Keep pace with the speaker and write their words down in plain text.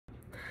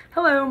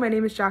Hello, my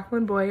name is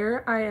Jacqueline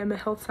Boyer. I am a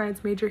health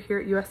science major here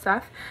at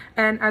USF,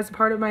 and as a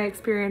part of my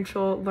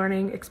experiential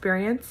learning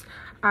experience,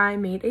 I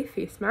made a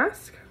face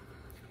mask.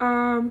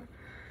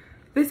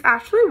 This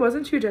actually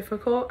wasn't too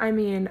difficult. I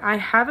mean, I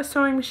have a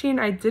sewing machine.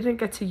 I didn't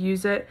get to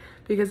use it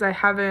because I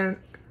haven't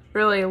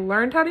really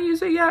learned how to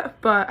use it yet,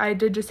 but I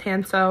did just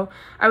hand sew.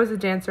 I was a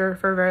dancer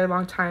for a very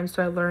long time,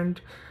 so I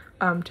learned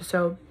to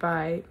sew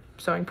by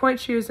sewing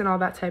point shoes and all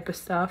that type of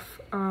stuff.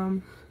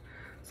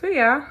 So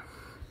yeah,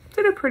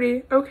 did a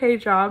pretty okay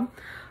job.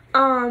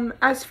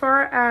 As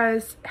far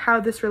as how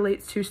this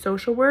relates to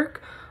social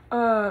work,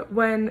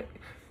 when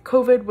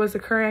COVID was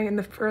occurring in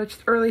the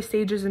early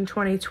stages in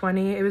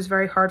 2020, it was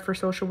very hard for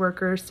social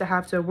workers to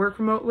have to work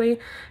remotely,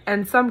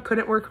 and some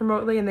couldn't work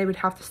remotely and they would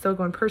have to still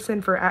go in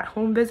person for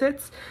at-home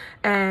visits.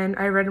 And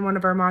I read in one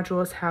of our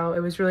modules how it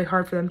was really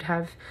hard for them to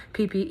have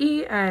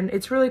PPE, and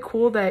it's really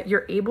cool that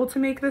you're able to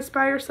make this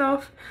by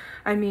yourself.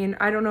 I mean,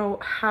 I don't know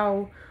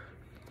how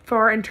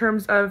far in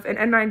terms of an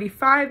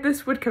N95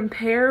 this would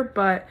compare,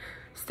 but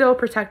still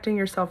protecting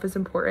yourself is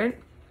important.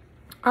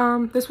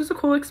 This was a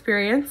cool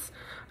experience.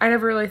 I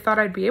never really thought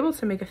I'd be able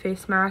to make a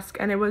face mask,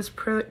 and it was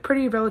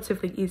pretty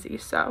relatively easy.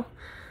 So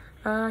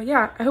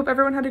yeah, I hope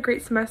everyone had a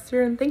great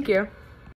semester, and thank you.